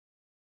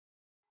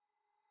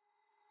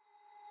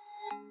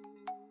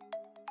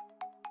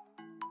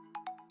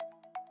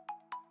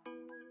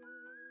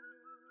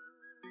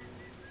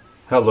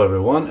Hello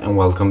everyone and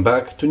welcome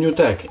back to New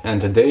Tech,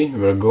 and today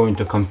we're going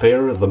to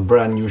compare the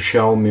brand new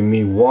Xiaomi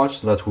Mi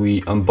Watch that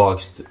we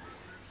unboxed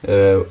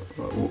a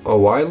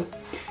while,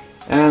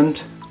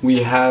 and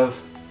we have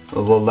the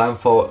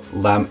Lemfo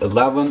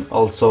LEM11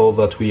 also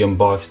that we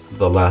unboxed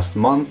the last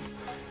month.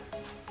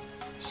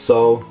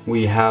 So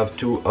we have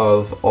two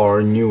of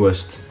our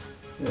newest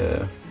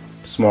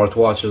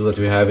smartwatches that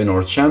we have in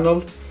our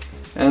channel,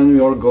 and we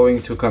are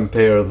going to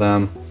compare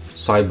them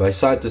side by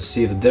side to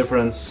see the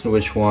difference,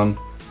 which one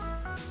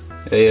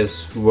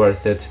is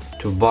worth it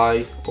to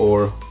buy,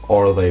 or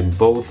are they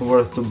both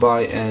worth to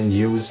buy and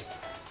use.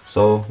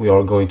 So we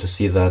are going to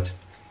see that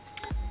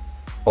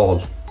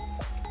all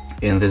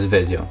in this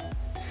video.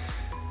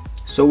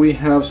 So we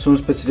have some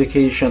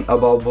specification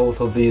about both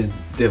of these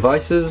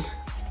devices,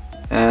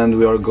 and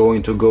we are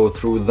going to go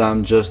through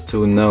them just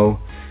to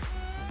know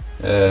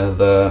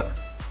the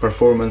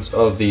performance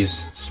of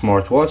these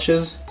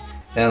smartwatches,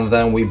 and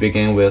then we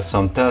begin with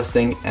some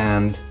testing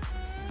and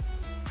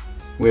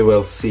we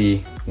will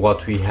see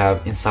what we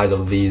have inside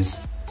of these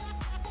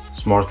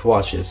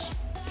smartwatches.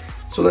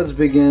 So let's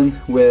begin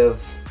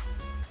with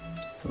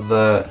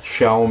the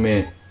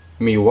Xiaomi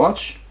Mi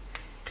Watch.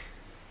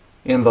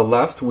 In the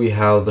left we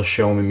have the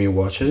Xiaomi Mi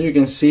Watch. As you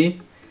can see,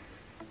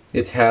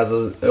 it has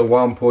a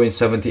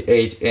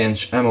 1.78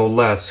 inch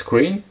AMOLED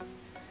screen,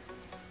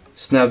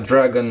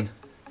 Snapdragon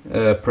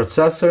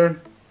processor.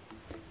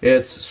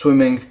 It's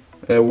swimming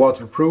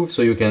waterproof,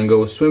 so you can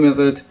go swim with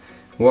it.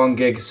 1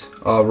 GB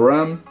of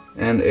RAM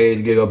and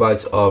 8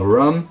 GB of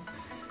RAM.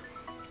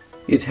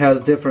 It has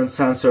different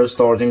sensors,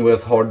 starting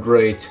with heart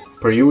rate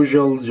per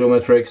usual,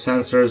 geometric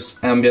sensors,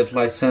 ambient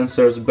light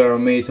sensors,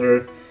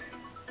 barometer,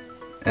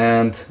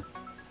 and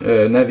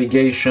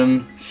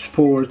navigation,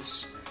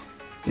 sports.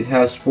 It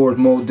has sport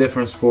mode,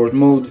 different sport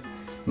mode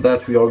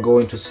that we are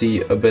going to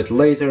see a bit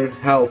later,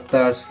 health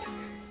test,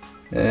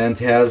 and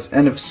it has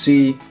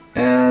NFC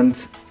and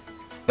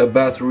a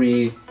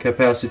battery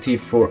capacity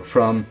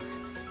from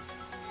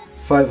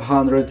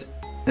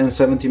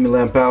 570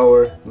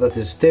 mAh, that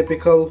is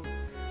typical.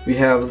 We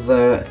have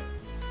the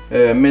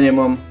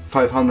minimum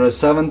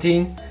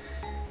 517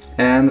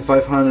 and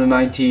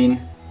 519,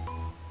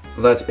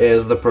 that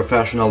is the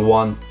professional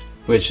one,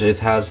 which it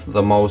has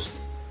the most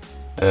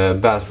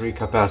battery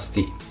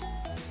capacity.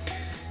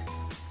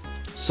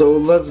 So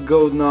let's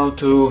go now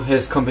to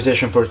his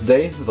competition for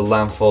today, the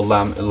Lemfo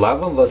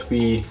LEM11 that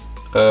we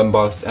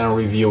unboxed and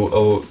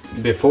reviewed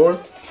before.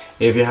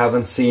 If you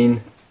haven't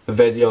seen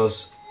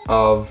videos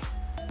of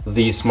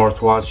these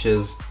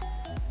smartwatches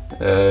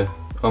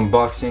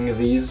unboxing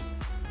these,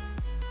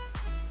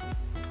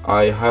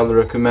 I highly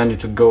recommend you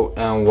to go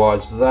and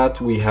watch that.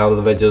 We have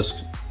the videos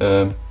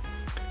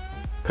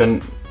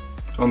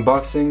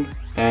unboxing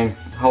and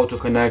how to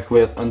connect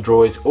with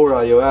Android or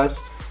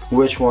iOS.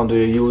 Which one do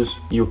you use?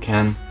 You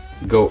can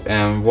go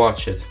and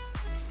watch it.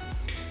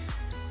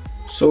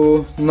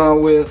 So now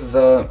with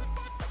the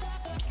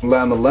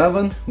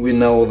LEM11, we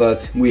know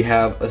that we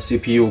have a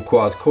CPU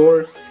quad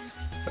core,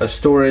 a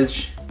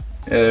storage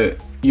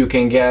you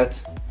can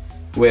get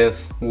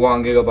with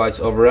 1 GB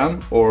of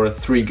RAM or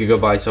 3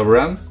 GB of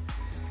RAM,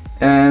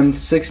 and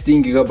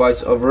 16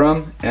 GB of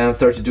RAM and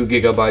 32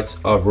 GB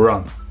of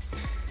RAM.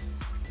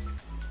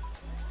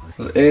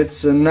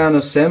 It's a nano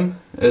SIM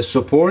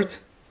support,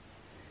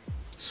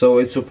 so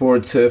it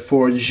supports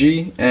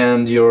 4G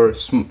and your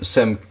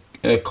SIM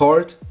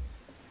card.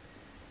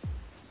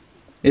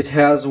 It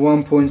has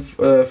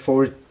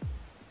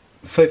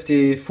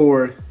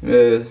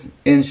 1.54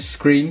 inch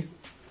screen,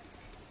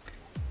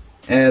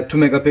 a 2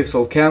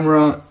 megapixel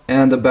camera,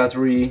 and a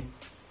battery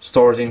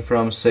starting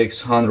from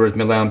 600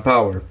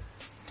 mAh.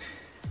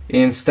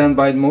 In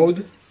standby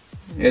mode,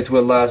 it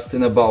will last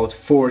in about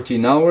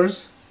 14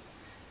 hours,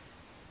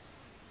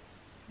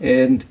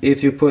 and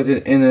if you put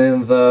it in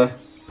the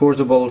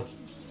portable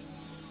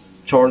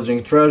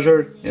charging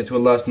treasure, it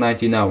will last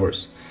 19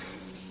 hours.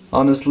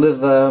 Honestly,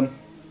 the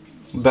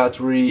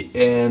battery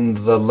in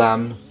the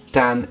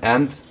LEM10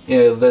 and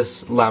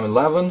this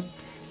LEM11,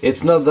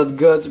 it's not that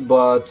good,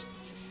 but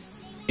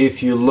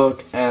if you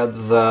look at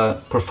the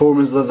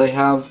performance that they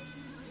have,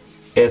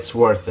 it's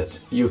worth it.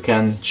 You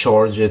can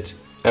charge it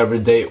every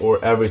day or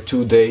every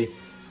 2 days,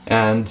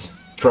 and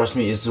trust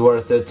me, it's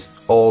worth it.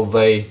 All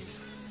the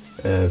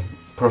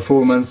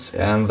performance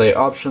and the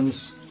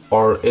options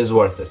is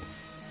worth it.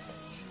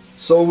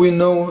 So we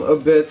know a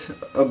bit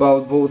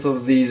about both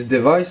of these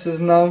devices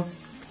now.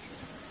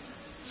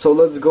 So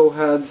let's go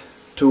ahead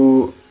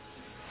to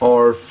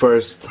our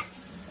first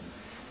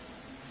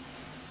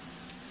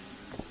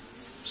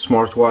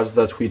smartwatch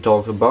that we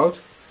talked about,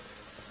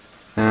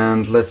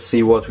 and let's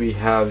see what we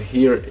have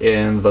here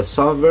in the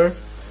software.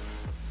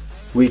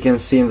 We can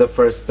see in the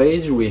first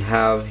page we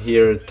have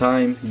here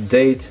time,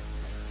 date,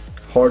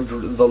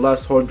 the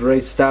last heart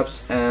rate,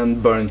 steps,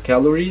 and burned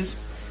calories.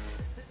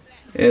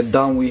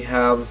 Down we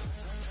have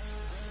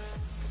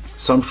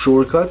some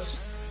shortcuts.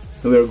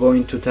 We are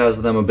going to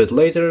test them a bit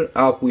later.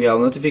 Up we have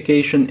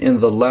notification.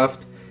 In the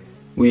left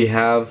we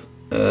have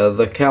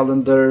the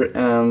calendar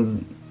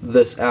and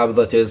this app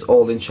that is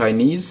all in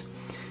Chinese.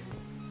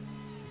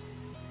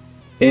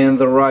 In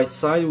the right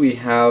side we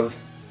have,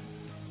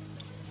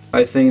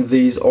 I think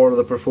these are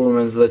the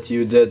performance that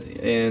you did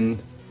in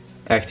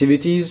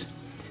activities,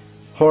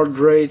 heart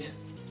rate,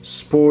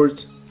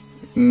 sport,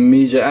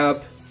 media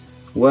app,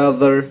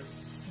 weather,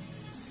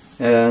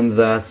 and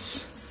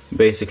that's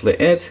basically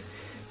it.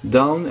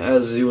 Down,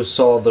 as you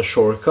saw the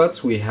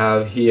shortcuts, we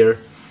have here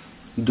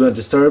do not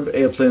disturb,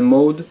 airplane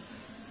mode,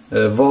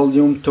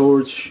 volume,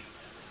 torch,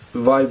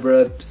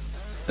 vibrate,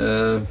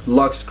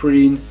 lock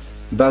screen,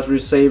 battery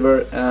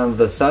saver, and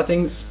the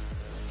settings.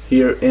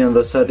 Here in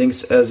the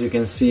settings, as you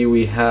can see,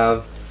 we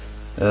have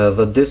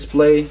the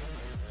display,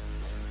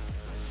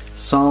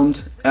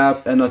 sound,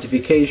 app and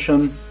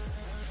notification,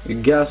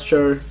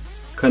 gesture,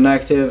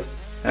 connective,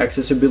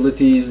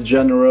 accessibilities,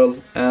 general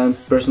and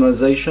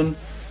personalization,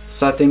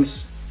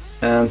 settings,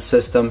 and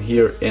system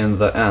here in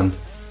the end.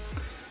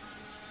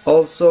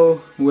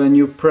 Also, when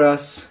you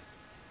press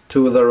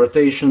to the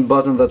rotation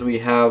button that we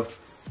have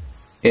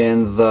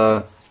in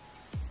the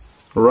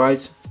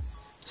right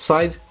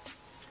side,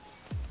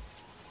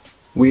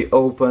 we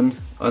open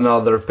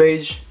another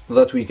page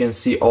that we can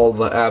see all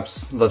the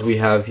apps that we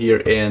have here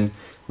in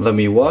the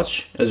Mi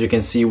Watch. As you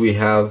can see, we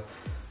have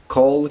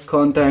call,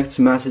 contacts,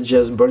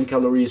 messages, burn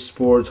calories,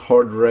 sport,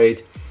 heart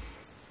rate,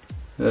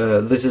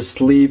 this is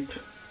sleep,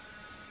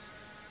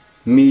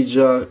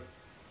 media,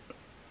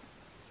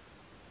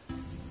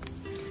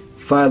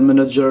 file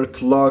manager,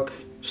 clock,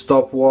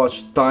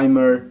 stopwatch,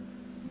 timer,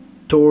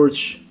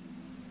 torch,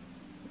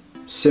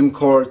 SIM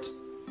card,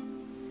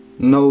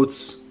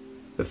 notes,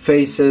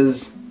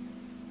 faces,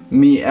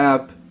 Mi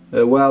app,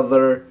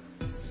 weather,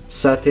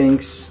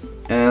 settings,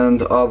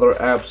 and other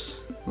apps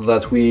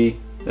that we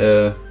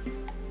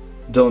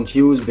don't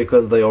use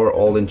because they are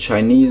all in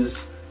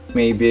Chinese.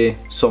 Maybe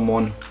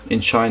someone in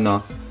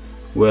China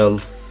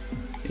will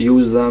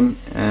use them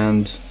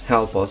and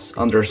help us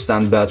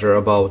understand better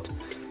about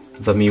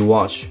the Mi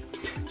Watch.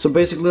 So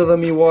basically the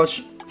Mi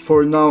Watch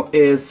for now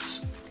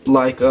it's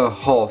like a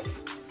half,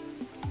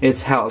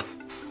 it's half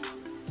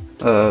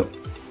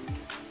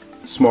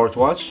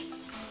smartwatch.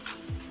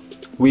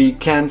 We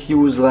can't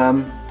use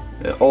them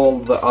all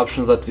the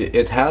options that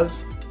it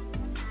has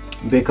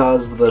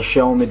because the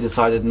Xiaomi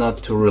decided not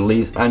to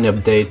release any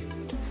update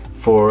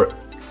for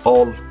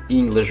all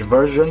English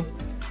version.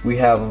 We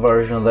have a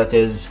version that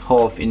is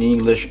half in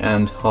English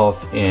and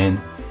half in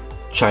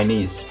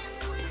Chinese.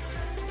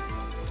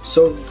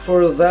 So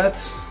for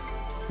that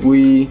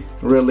we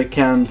really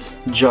can't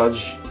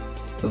judge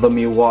the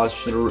Mi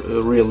Watch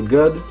real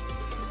good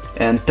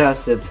and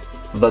test it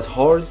that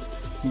hard,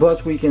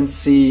 but we can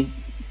see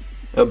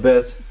a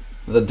bit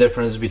the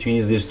difference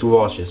between these two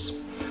watches.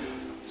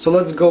 So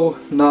let's go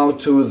now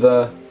to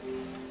the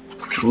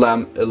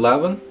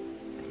LEM11.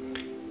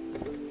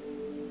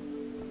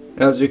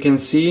 As you can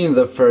see in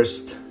the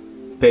first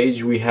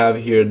page we have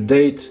here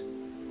date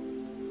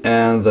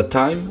and the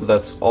time.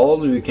 That's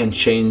all. You can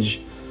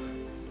change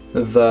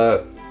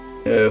the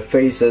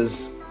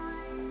faces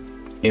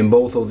in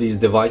both of these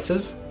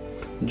devices.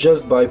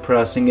 Just by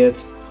pressing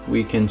it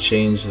we can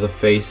change the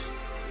face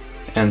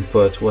and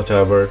put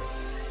whatever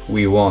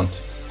we want.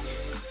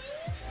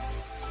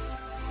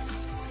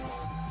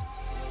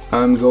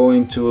 I'm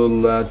going to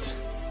let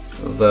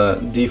the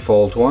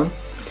default one,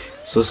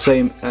 so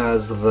same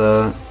as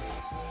the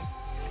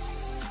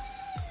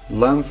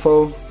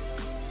Lemfo,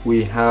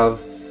 we have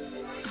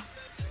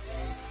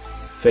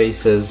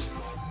faces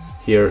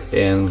here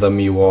in the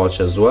Mi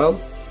Watch as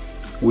well.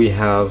 We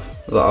have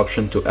the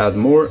option to add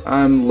more.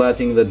 I'm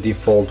letting the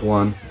default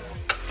one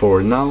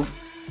for now.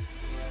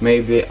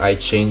 Maybe I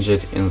change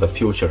it in the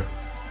future.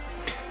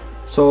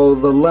 So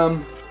the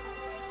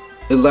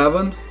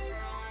LEM11,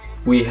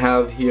 we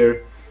have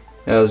here,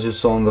 as you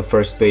saw on the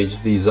first page,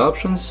 these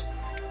options.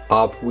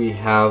 Up we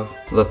have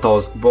the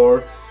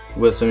taskbar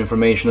with some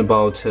information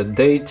about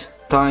date,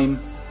 time,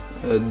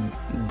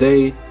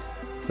 day,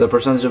 the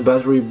percentage of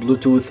battery,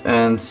 Bluetooth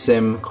and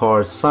SIM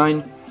card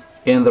sign.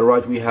 In the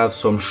right we have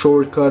some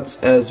shortcuts.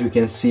 As you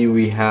can see,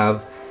 we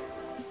have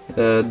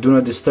do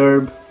not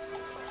disturb,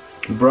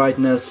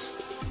 brightness,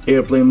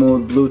 airplane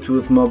mode,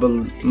 Bluetooth,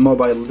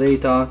 mobile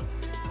data,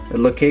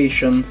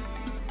 location,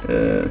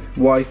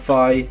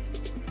 Wi-Fi,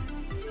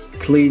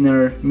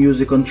 cleaner,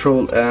 music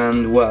control,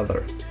 and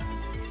weather.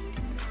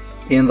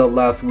 In the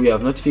left we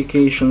have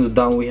notifications.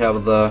 Down we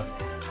have the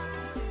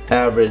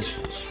average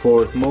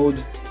sport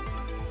mode.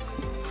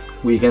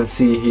 We can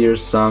see here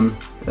some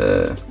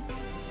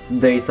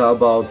data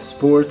about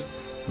sport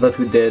that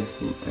we did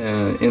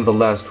in the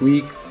last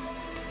week.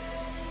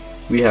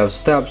 We have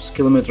steps,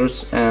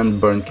 kilometers,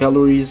 and burn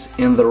calories.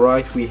 In the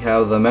right we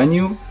have the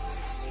menu.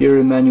 Here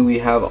in menu we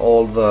have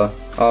all the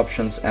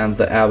options and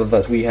the app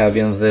that we have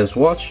in this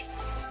watch.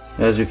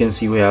 As you can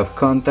see, we have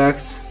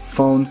contacts,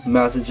 phone,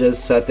 messages,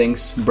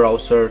 settings,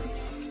 browser,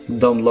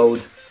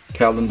 download,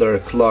 calendar,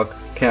 clock,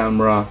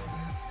 camera,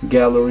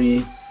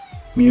 gallery,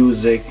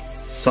 music,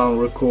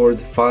 sound record,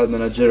 file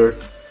manager,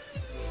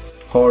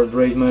 heart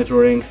rate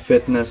monitoring,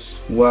 fitness,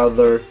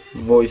 weather,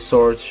 voice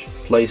search,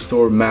 Play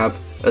Store, map,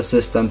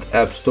 assistant,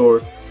 app store,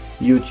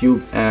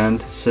 YouTube,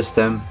 and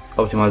system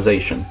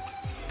optimization.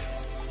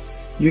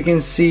 You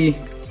can see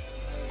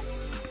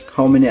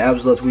how many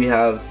apps that we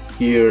have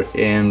here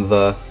in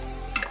the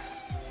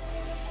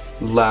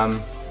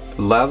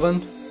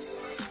LEM11,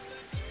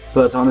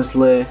 but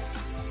honestly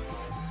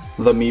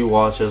the Mi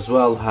Watch as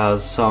well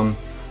has some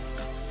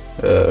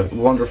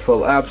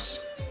wonderful apps.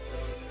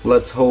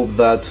 Let's hope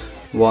that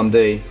one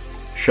day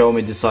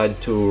Xiaomi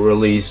decide to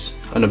release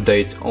an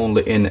update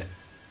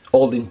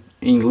all in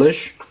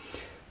English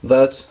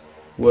that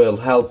will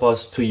help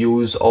us to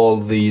use all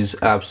these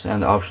apps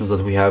and options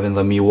that we have in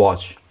the Mi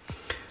Watch.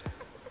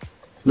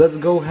 Let's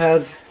go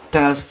ahead,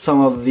 test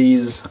some of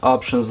these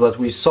options that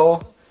we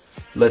saw.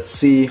 Let's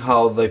see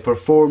how they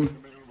perform.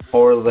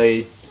 Are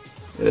they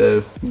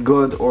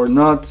good or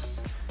not?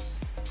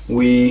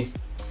 We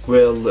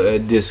will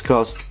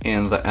discuss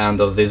in the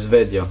end of this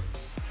video.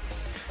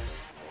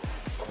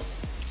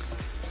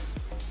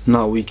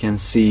 Now we can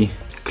see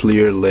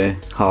clearly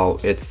how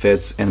it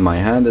fits in my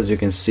hand. As you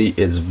can see,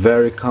 it's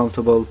very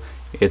comfortable,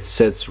 it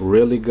sits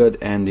really good,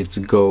 and it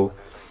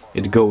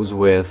goes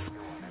with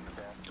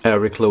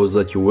every clothes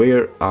that you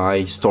wear.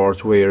 I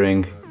start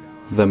wearing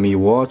the Mi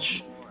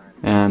Watch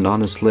and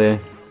honestly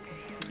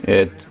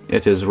it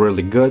is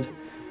really good.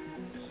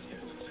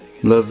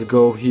 Let's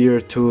go here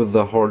to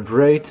the heart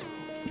rate.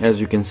 As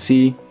you can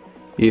see,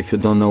 if you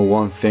don't know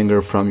one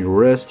finger from your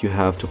wrist, you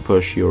have to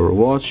push your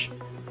watch,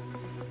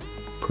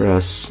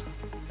 press,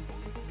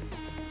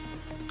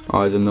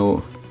 I don't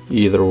know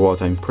either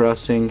what I'm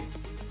pressing,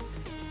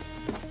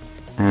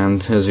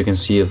 and as you can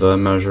see the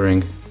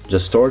measuring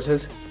just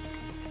started.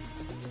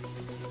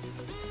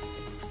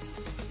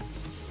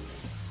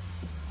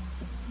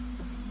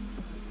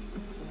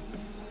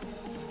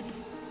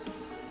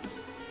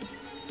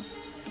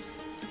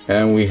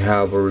 And we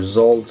have a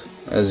result,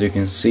 as you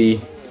can see,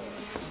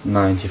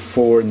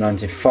 94,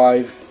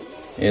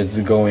 95, it's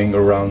going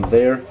around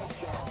there.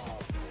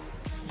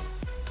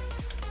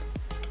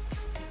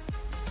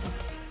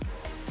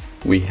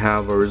 We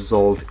have a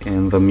result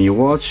in the Mi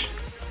Watch.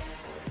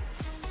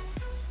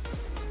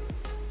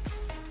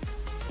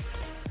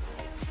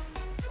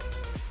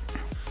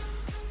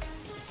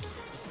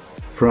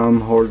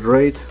 From heart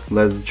rate,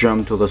 let's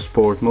jump to the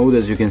sport mode.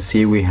 As you can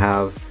see, we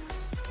have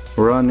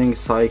running,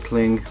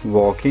 cycling,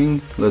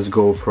 walking. Let's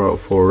go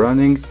for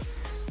running.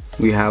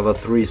 We have a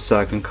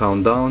 3-second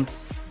countdown,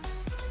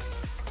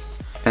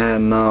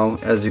 and now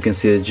as you can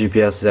see the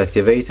GPS is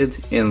activated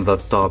in the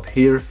top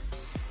here,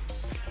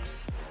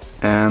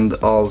 and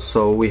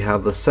also we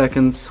have the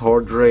seconds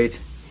heart rate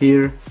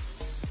here.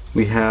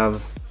 We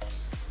have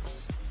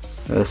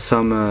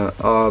some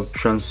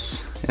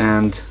options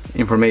and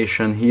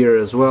information here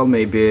as well.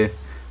 Maybe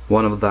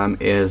one of them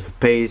is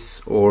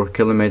pace or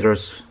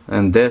kilometers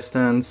and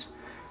distance,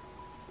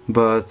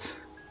 but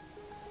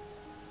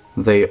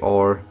they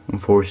are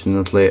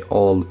unfortunately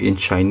all in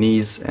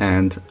Chinese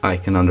and I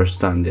can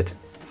understand it.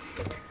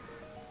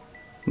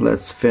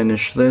 Let's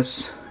finish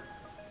this.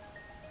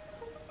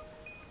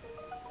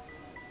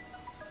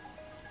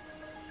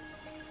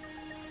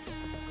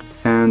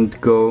 And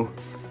go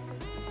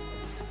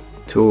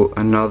to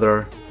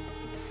another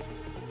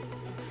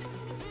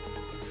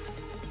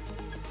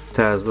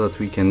task that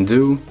we can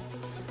do,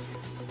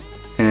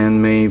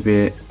 and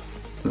maybe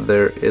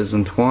there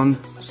isn't one,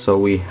 so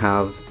we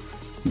have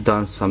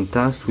done some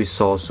tests, we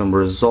saw some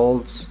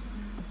results,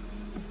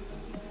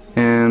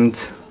 and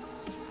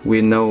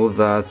we know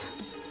that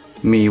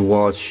Mi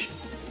Watch,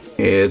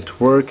 it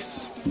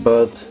works,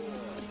 but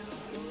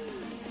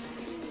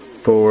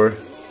for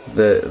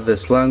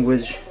this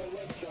language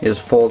is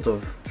fault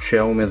of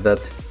Xiaomi that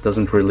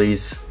doesn't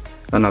release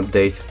an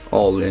update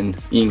all in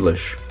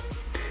English.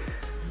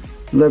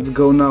 Let's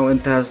go now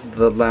and test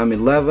the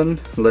LEM11.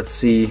 Let's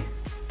see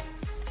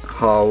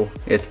how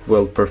it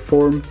will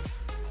perform.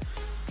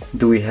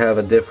 Do we have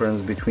a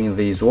difference between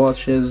these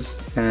watches?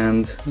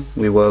 And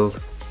we will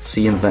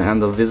see in the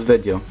end of this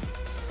video.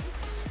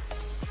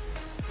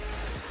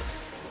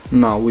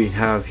 Now we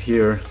have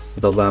here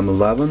the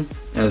LEM11.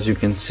 As you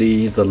can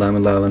see, the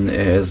LEM11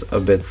 is a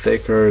bit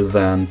thicker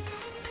than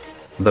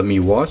the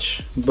Mi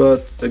Watch,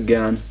 but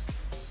again,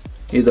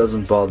 it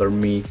doesn't bother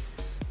me.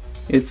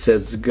 It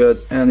sits good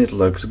and it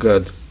looks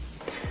good.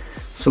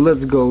 So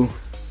let's go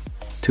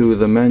to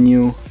the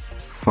menu,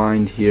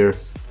 find here,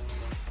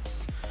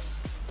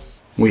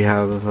 we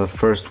have the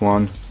first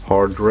one,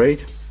 heart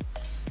rate.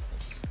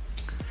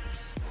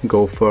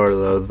 Go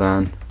further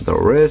than the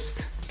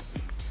wrist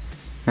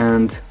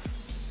and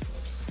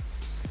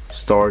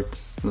start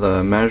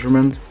the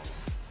measurement.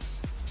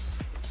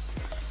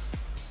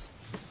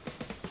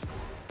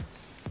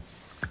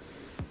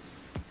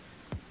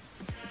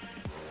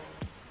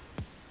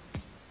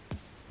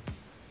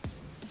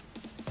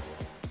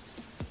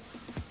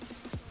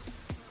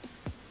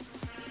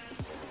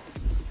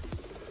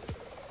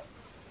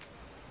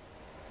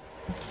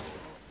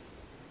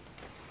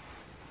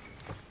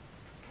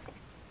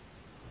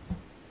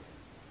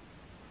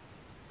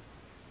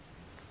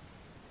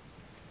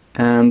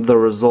 And the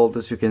result,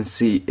 as you can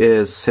see,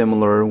 is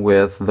similar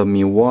with the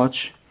Mi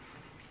Watch.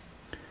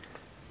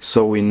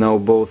 So we know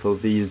both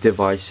of these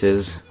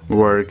devices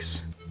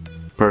works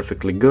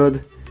perfectly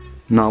good.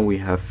 Now we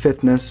have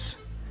fitness.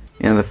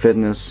 In the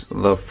fitness,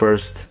 the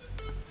first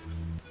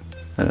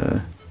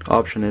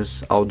option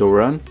is outdoor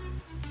run.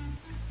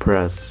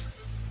 Press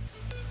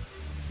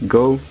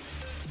go,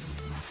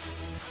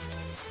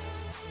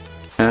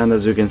 and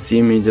as you can see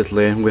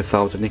immediately,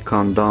 without any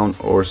countdown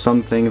or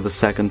something, the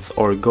seconds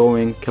are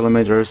going,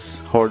 kilometers,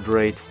 heart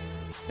rate,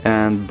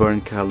 and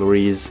burn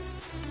calories.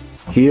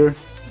 Here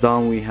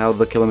down we have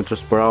the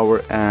kilometers per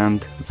hour and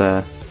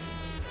the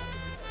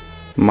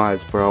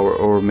miles per hour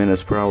or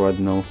minutes per hour, I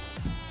don't know.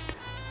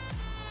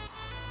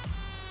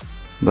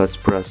 Let's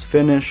press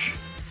finish.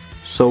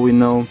 So we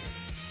know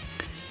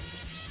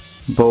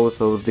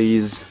both of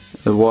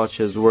these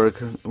watches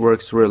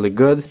works really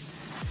good.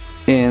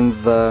 In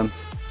the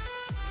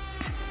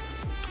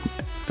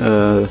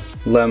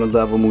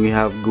LEM11 we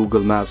have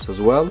Google Maps as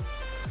well,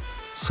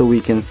 so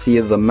we can see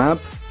the map.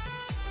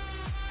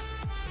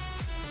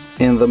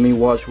 In the Mi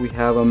Watch we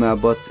have a map,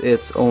 but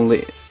it's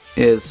only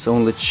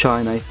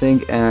China, I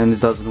think, and it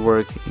doesn't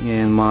work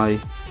in my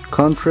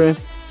country.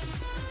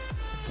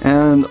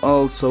 And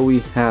also we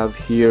have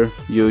here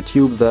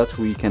YouTube that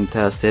we can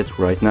test it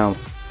right now.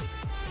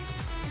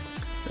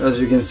 As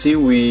you can see,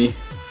 we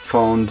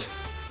found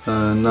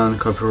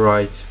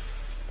non-copyright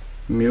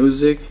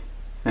music,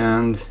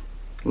 and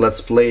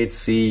let's play it,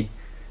 see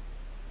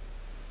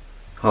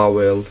how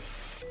well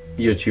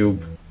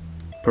YouTube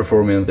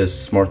performing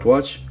this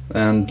smartwatch,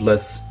 and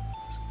let's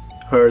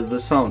hear the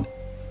sound.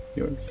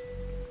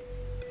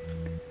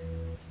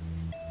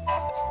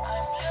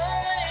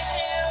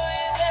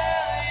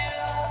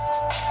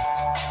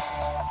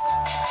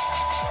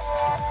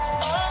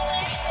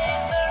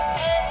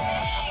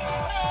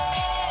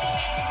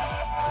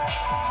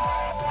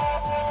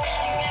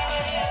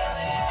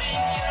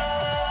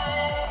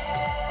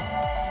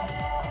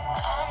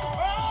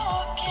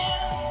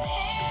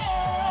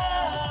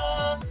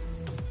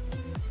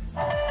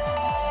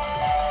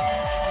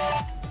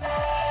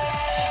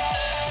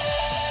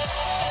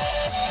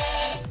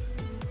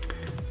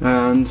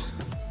 And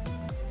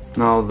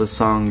now the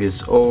song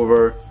is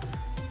over.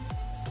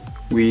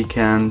 We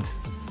can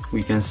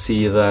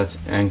see that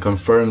and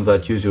confirm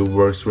that YouTube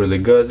works really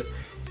good.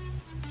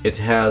 It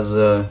has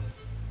a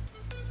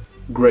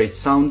great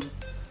sound,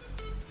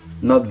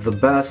 not the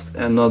best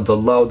and not the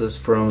loudest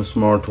from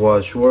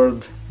smartwatch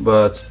world,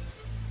 but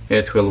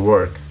it will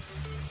work.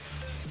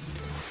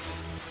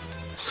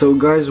 So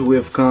guys,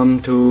 we've come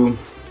to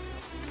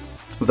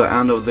the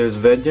end of this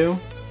video,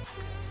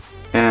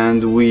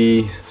 and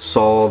we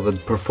saw the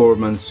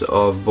performance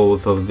of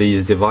both of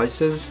these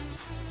devices.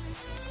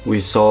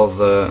 We saw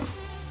the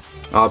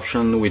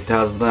option, we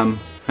test them,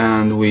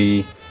 and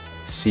we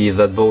see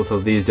that both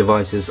of these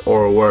devices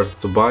are worth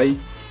to buy.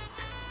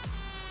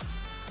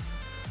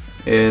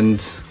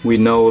 And we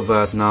know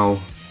that now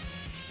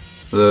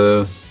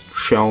the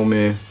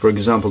Xiaomi, for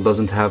example,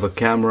 doesn't have a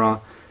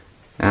camera,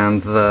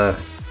 and the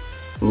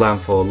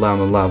Lemfo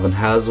LEM11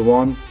 has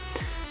one.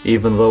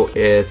 Even though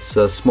it's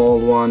a small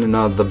one,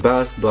 not the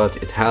best, but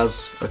it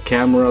has a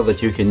camera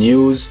that you can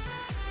use.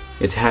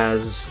 It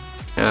has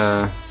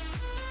a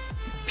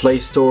Play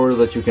Store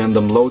that you can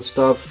download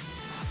stuff.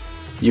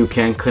 You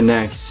can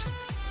connect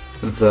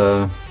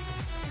the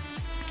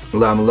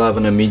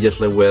LEM11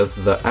 immediately with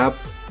the app.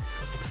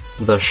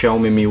 The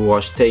Xiaomi Mi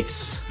Watch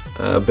takes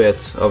a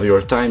bit of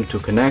your time to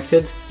connect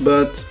it,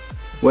 but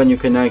when you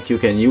connect you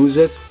can use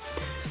it.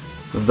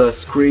 The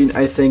screen,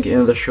 I think,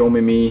 in the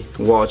Xiaomi Mi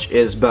Watch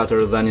is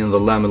better than in the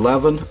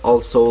LEM11.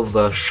 Also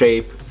the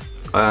shape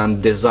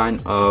and design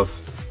of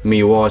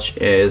Mi Watch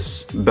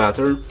is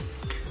better.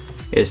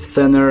 It's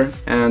thinner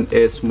and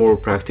it's more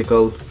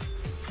practical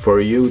for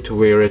you to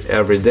wear it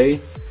every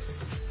day.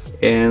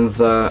 In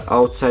the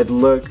outside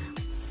look,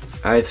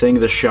 I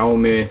think the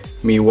Xiaomi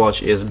Mi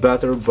Watch is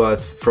better,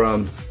 but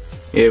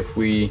if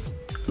we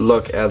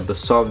look at the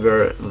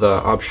software,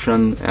 the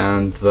option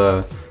and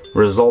the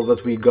result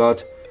that we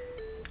got,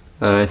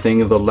 I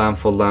think the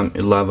Lemfo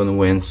LEM11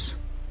 wins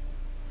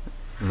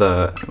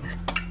the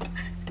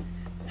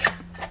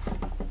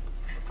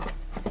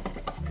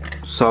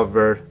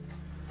software.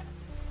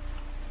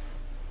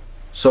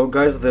 So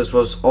guys, this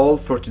was all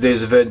for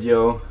today's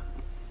video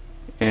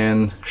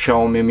in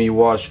Xiaomi Mi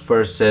Watch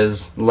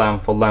versus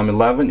Lemfo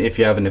LEM11. If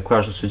you have any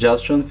questions,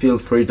 suggestions, feel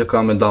free to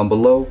comment down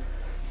below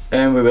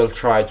and we will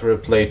try to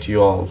reply to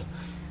you all.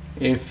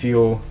 If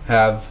you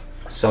have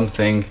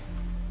something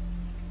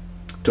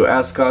to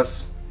ask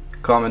us,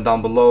 comment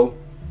down below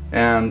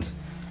and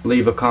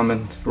leave a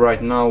comment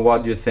right now.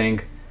 What do you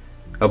think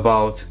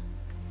about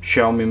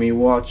Xiaomi Mi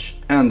Watch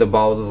and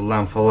about the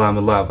Lemfo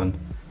LEM11?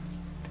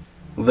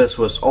 This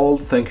was all.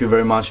 Thank you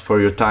very much for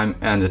your time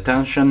and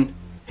attention.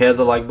 Hit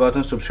the like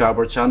button, subscribe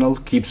our channel,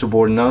 keep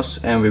supporting us,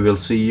 and we will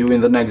see you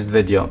in the next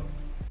video.